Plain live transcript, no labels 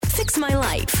Fix My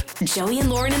Life. Joey and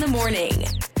Lauren in the morning.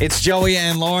 It's Joey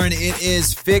and Lauren. It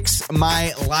is Fix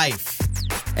My Life.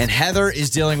 And Heather is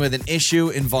dealing with an issue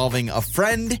involving a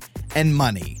friend and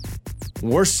money.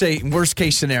 Worst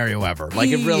case scenario ever.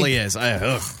 Like, it really is.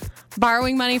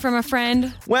 Borrowing money from a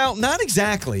friend? Well, not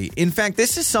exactly. In fact,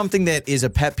 this is something that is a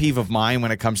pet peeve of mine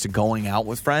when it comes to going out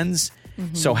with friends.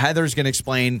 Mm-hmm. So Heather's going to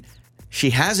explain she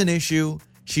has an issue.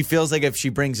 She feels like if she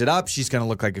brings it up, she's going to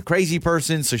look like a crazy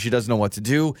person, so she doesn't know what to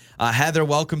do. Heather,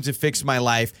 welcome to Fix My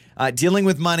Life. Dealing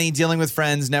with money, dealing with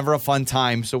friends, never a fun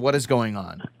time. So what is going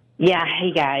on? Yeah,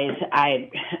 hey guys.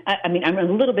 I mean, I'm a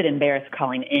little bit embarrassed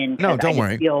calling in. No, don't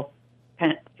worry. I feel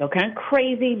kind of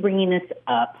crazy bringing this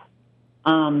up.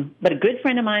 But a good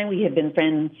friend of mine, we have been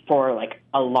friends for like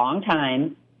a long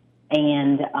time,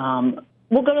 and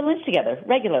we'll go to lunch together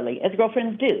regularly, as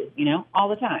girlfriends do, all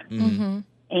the time. Mm-hmm.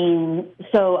 And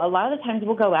so a lot of the times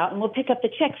we'll go out and we'll pick up the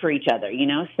check for each other,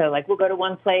 So like we'll go to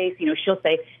one place, she'll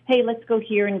say, hey, let's go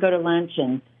here and go to lunch,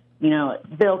 and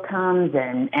bill comes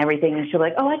and everything, and she'll be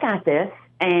like, oh, I got this.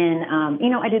 And,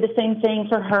 I do the same thing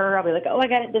for her. I'll be like, oh, I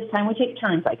got it this time. We take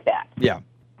turns like that. Yeah.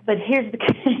 But here's the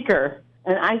kicker,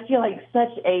 and I feel like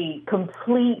such a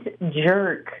complete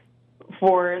jerk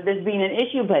for this being an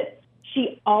issue, but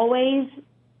she always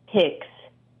picks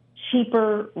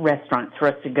cheaper restaurants for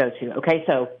us to go to, okay?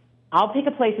 So I'll pick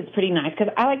a place that's pretty nice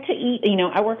because I like to eat,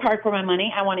 I work hard for my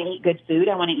money. I want to eat good food.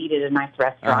 I want to eat at a nice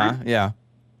restaurant. Yeah.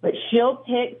 But she'll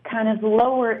pick kind of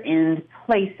lower-end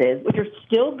places, which are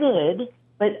still good,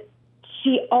 but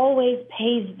she always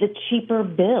pays the cheaper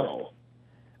bill.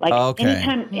 Like,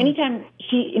 anytime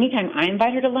I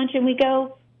invite her to lunch and we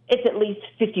go, it's at least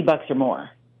 $50 or more.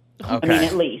 Okay. I mean,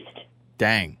 at least.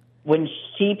 Dang. When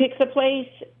she picks a place,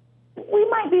 we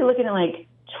might be looking at like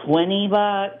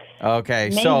 $20. Okay,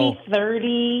 maybe so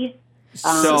 30.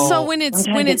 So when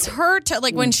it's her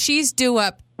like when she's due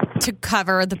up to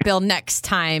cover the bill next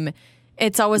time,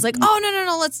 it's always like, oh,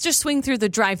 no, let's just swing through the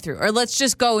drive-thru, or let's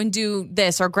just go and do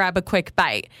this, or grab a quick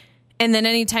bite. And then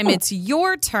anytime it's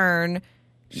your turn,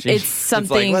 it's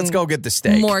something like, let's go get the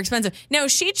steak. More expensive. Now,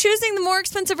 is she choosing the more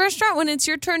expensive restaurant when it's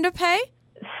your turn to pay?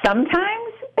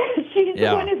 Sometimes she's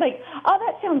the one who's like, oh,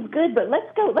 that sounds good, but let's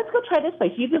go try this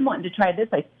place. You've been wanting to try this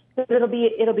place. So it'll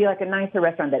be like a nicer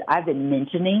restaurant that I've been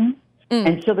mentioning.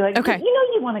 And she'll be like, okay,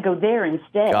 you want to go there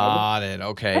instead. Got it.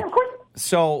 Okay. And of course,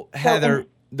 so Heather,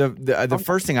 the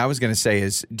first thing I was going to say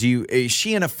is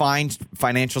she in a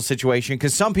financial situation?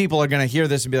 Because some people are going to hear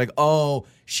this and be like, oh,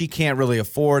 she can't really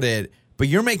afford it. But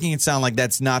you're making it sound like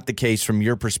that's not the case from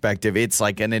your perspective. It's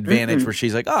like an advantage where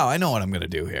she's like, oh, I know what I'm going to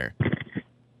do here.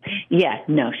 Yeah,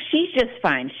 no, she's just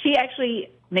fine. She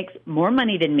actually makes more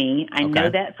money than me. I know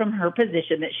that from her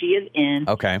position that she is in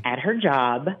at her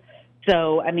job.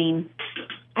 So, I mean,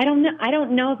 I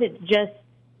don't know if it's just,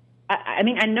 I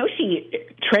mean, I know she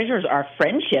treasures our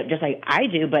friendship just like I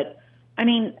do, but I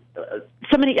mean,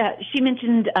 she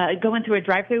mentioned going through a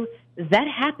drive-thru. That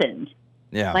happened.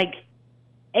 Yeah. Like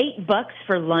 $8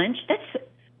 for lunch.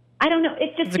 I don't know.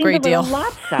 It just seems a little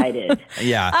lopsided.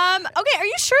 Yeah. Okay. Are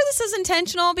you sure this is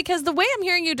intentional? Because the way I'm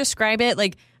hearing you describe it,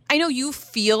 like, I know you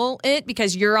feel it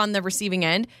because you're on the receiving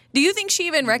end. Do you think she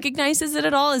even recognizes it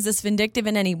at all? Is this vindictive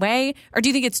in any way? Or do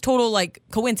you think it's total, like,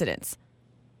 coincidence?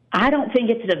 I don't think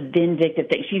it's a vindictive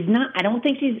thing. I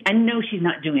know she's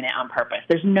not doing it on purpose.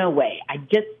 There's no way.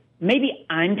 Maybe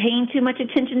I'm paying too much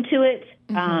attention to it.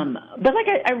 But like,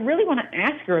 I really want to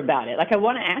ask her about it. Like, I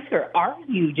want to ask her, are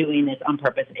you doing this on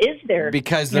purpose? Is there,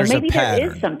 because there's a pattern. Maybe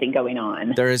there is something going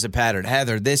on. There is a pattern.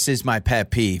 Heather, this is my pet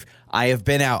peeve. I have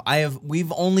been out.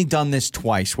 We've only done this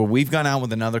twice where we've gone out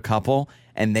with another couple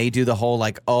and they do the whole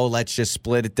like, oh, let's just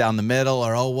split it down the middle,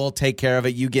 or, oh, we'll take care of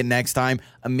it. You get next time.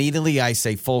 Immediately I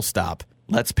say, full stop.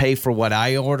 Let's pay for what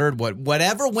I ordered.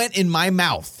 Whatever went in my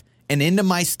mouth and into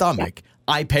my stomach,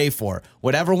 I pay for.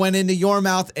 Whatever went into your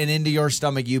mouth and into your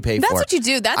stomach, you pay for. That's what you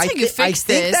do. That's how you fix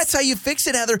this. I think that's how you fix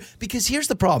it, Heather, because here's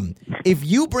the problem. If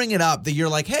you bring it up that you're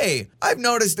like, hey, I've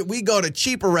noticed that we go to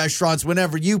cheaper restaurants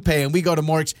whenever you pay and we go to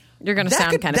more you're going to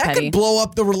sound kind of petty. That could blow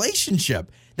up the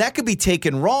relationship. That could be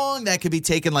taken wrong. That could be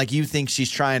taken like you think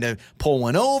she's trying to pull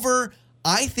one over.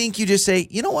 I think you just say,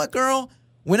 you know what, girl?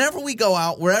 Whenever we go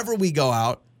out, wherever we go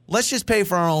out, let's just pay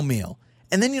for our own meal.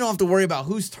 And then you don't have to worry about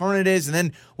whose turn it is. And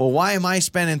then, well, why am I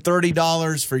spending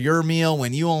 $30 for your meal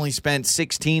when you only spent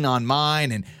 $16 on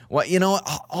mine? And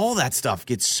all that stuff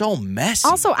gets so messy.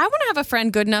 Also, I want to have a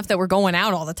friend good enough that we're going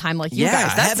out all the time like you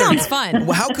guys. That Heather, sounds fun.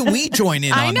 Well, how can we join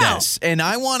in on this? And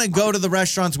I want to go to the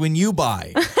restaurants when you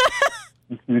buy.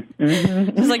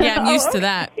 It's like, yeah, I'm used to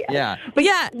that. Yeah. But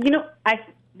yeah,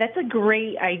 that's a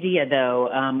great idea though.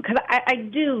 Cause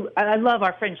I love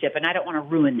our friendship and I don't want to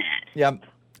ruin that. Yep.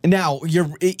 Now,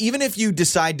 even if you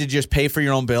decide to just pay for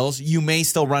your own bills, you may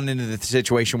still run into the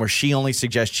situation where she only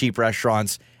suggests cheap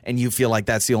restaurants and you feel like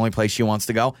that's the only place she wants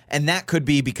to go. And that could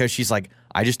be because she's like,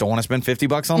 I just don't want to spend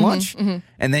 $50 on lunch.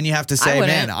 And then you have to say,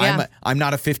 man, I'm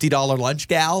not a $50 lunch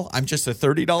gal. I'm just a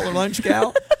 $30 lunch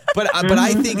gal. But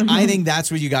I think that's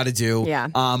what you got to do. Yeah.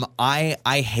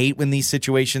 I hate when these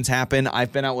situations happen.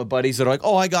 I've been out with buddies that are like,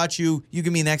 oh, I got you. You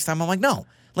give me next time. I'm like, no.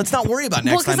 Let's not worry about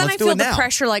next time. Let's do it now. Well, because then I feel the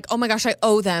pressure like, oh my gosh, I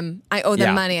owe them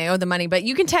money. I owe them money. But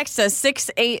you can text us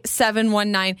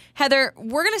 68719. Heather,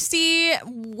 we're going to see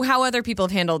how other people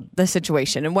have handled the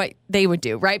situation and what they would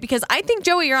do, right? Because I think,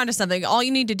 Joey, you're onto something. All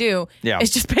you need to do is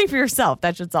just pay for yourself.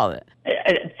 That should solve it.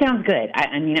 It sounds good.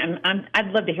 I mean,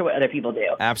 I'd love to hear what other people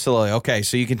do. Absolutely. Okay,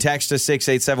 so you can text us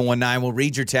 68719. We'll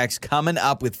read your text coming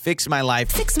up with Fix My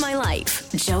Life. Fix My Life.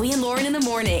 Joey and Lauren in the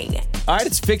morning. All right,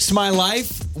 it's Fix My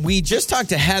Life. We just talked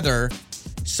to Heather.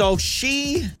 So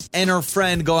she and her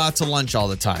friend go out to lunch all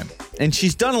the time. And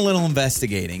she's done a little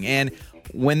investigating. And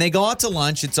when they go out to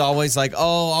lunch, it's always like,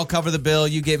 oh, I'll cover the bill.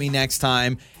 You get me next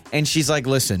time. And she's like,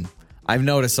 listen, I've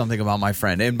noticed something about my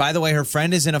friend. And by the way, her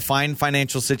friend is in a fine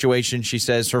financial situation. She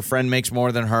says her friend makes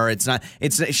more than her.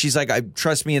 She's like,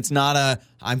 trust me, it's not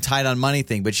I'm tight on money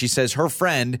thing. But she says her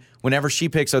friend, whenever she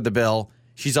picks up the bill,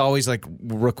 she's always like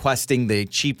requesting the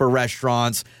cheaper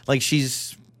restaurants. Like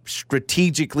she's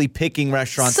strategically picking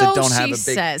restaurants that don't have a big...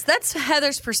 So she says. That's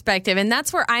Heather's perspective. And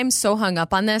that's where I'm so hung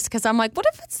up on this. Because I'm like, what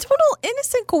if it's total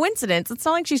innocent coincidence? It's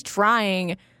not like she's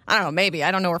trying... I don't know, maybe.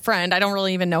 I don't know her friend. I don't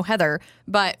really even know Heather.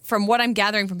 But from what I'm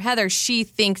gathering from Heather, she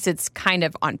thinks it's kind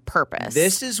of on purpose.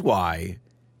 This is why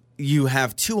you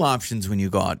have two options when you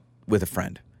go out with a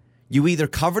friend. You either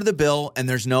cover the bill and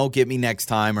there's no get me next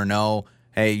time or no,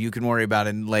 hey, you can worry about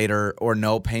it later or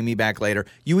no, pay me back later.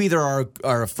 You either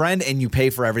are a friend and you pay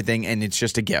for everything and it's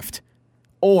just a gift.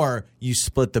 Or you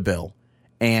split the bill.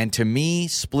 And to me,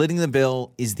 splitting the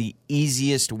bill is the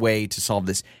easiest way to solve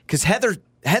this. Because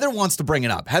Heather wants to bring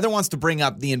it up. Heather wants to bring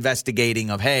up the investigating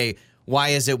of, hey, why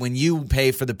is it when you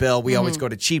pay for the bill, we always go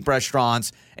to cheap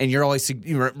restaurants and you're always,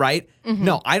 right?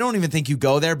 No, I don't even think you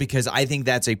go there because I think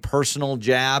that's a personal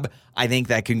jab. I think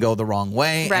that can go the wrong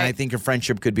way. Right. And I think your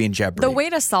friendship could be in jeopardy. The way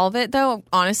to solve it, though,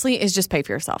 honestly, is just pay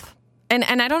for yourself. And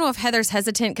I don't know if Heather's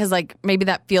hesitant because, like, maybe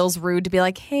that feels rude to be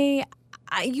like, hey,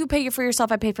 you pay for yourself,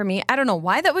 I pay for me. I don't know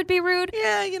why that would be rude.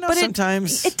 Yeah, but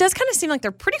sometimes. It does kind of seem like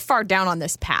they're pretty far down on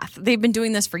this path. They've been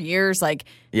doing this for years. Like,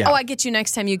 oh, I get you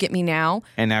next time, you get me now.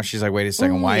 And now she's like, wait a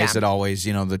second, why is it always,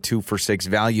 the 2-for-$6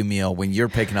 value meal when you're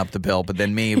picking up the bill, but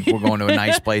then me, we're going to a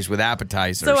nice place with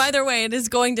appetizers. So either way, it is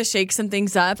going to shake some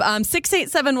things up.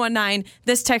 68719,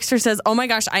 this texter says, oh my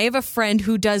gosh, I have a friend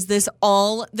who does this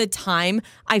all the time.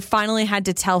 I finally had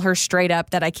to tell her straight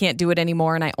up that I can't do it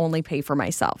anymore and I only pay for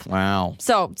myself. Wow.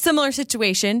 So similar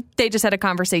situation. They just had a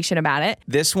conversation about it.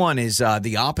 This one is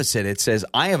the opposite. It says,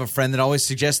 I have a friend that always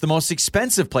suggests the most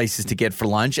expensive places to get for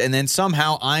lunch, and then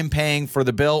somehow I'm paying for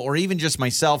the bill or even just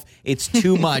myself. It's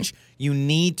too much. You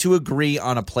need to agree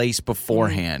on a place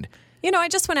beforehand. I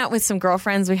just went out with some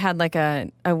girlfriends. We had like a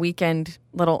weekend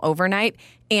little overnight,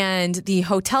 and the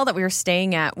hotel that we were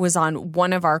staying at was on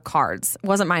one of our cards. It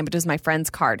wasn't mine, but it was my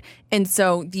friend's card. And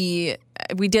so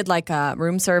we did like a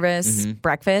room service,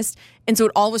 breakfast, and so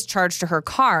it all was charged to her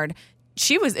card.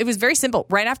 It was very simple.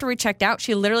 Right after we checked out,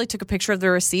 she literally took a picture of the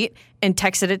receipt and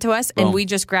texted it to us, and we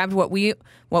just grabbed what we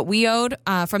owed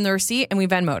from the receipt and we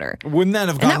Venmo'd her. Wouldn't that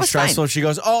have gotten stressful? She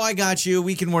goes, "Oh, I got you.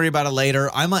 We can worry about it later."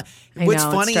 I'm like, what's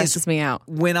funny it stresses me out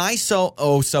when I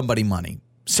owe somebody money.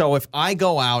 So if I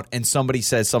go out and somebody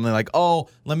says something like, "Oh,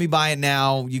 let me buy it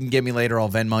now. You can get me later. I'll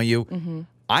Venmo you."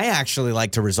 I actually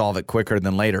like to resolve it quicker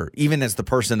than later, even as the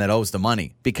person that owes the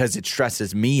money, because it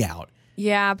stresses me out.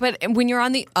 Yeah, but when you're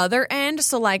on the other end,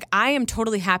 so like I am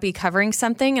totally happy covering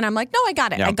something and I'm like, no, I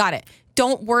got it. Yep. I got it.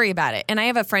 Don't worry about it. And I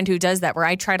have a friend who does that where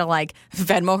I try to like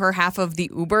Venmo her half of the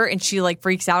Uber and she like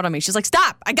freaks out on me. She's like,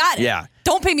 stop, I got it. Yeah.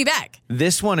 Don't pay me back.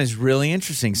 This one is really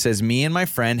interesting. Says me and my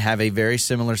friend have a very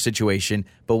similar situation,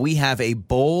 but we have a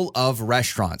bowl of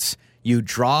restaurants. You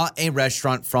draw a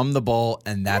restaurant from the bowl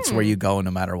and that's where you go no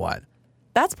matter what.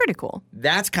 That's pretty cool.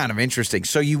 That's kind of interesting.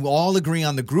 So you all agree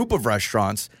on the group of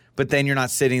restaurants, but then you're not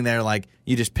sitting there like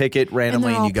you just pick it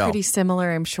randomly and you go. Pretty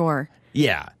similar, I'm sure.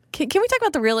 Yeah. Can we talk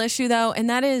about the real issue, though? And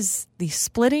that is the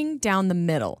splitting down the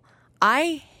middle.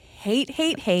 I hate,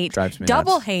 drives me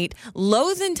double nuts. hate,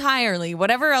 loathe entirely,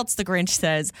 whatever else the Grinch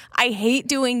says. I hate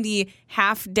doing the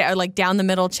down the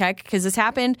middle check because this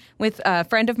happened with a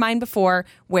friend of mine before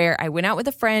where I went out with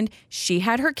a friend. She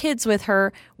had her kids with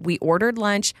her. We ordered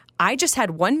lunch. I just had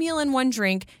one meal and one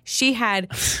drink. She had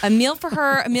a meal for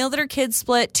her, a meal that her kids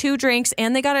split, 2 drinks,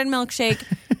 and they got a milkshake.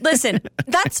 Listen,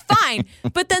 that's fine.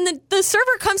 But then the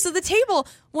server comes to the table,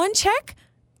 1 check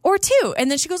or 2. And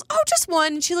then she goes, oh, just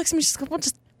 1. And she looks at me, she goes, we'll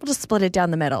just split it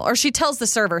down the middle. Or she tells the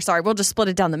server, sorry, we'll just split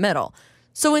it down the middle.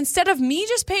 So instead of me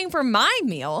just paying for my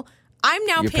meal, I'm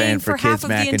now paying for half of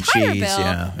the entire bill.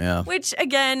 Yeah. Which,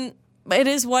 again, it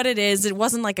is what it is. It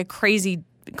wasn't like a crazy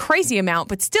amount,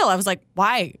 but still, I was like,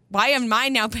 why am I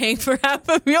now paying for half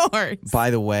of yours? By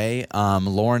the way,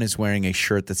 Lauren is wearing a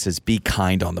shirt that says "Be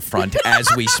Kind" on the front as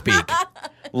we speak.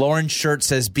 Lauren's shirt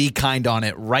says "Be Kind" on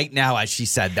it right now as she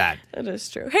said that. That is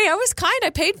true. Hey, I was kind. I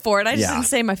paid for it. I just didn't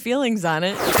say my feelings on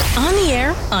it. On the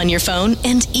air, on your phone,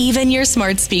 and even your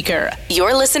smart speaker.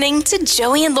 You're listening to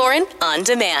Joey and Lauren on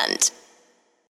demand.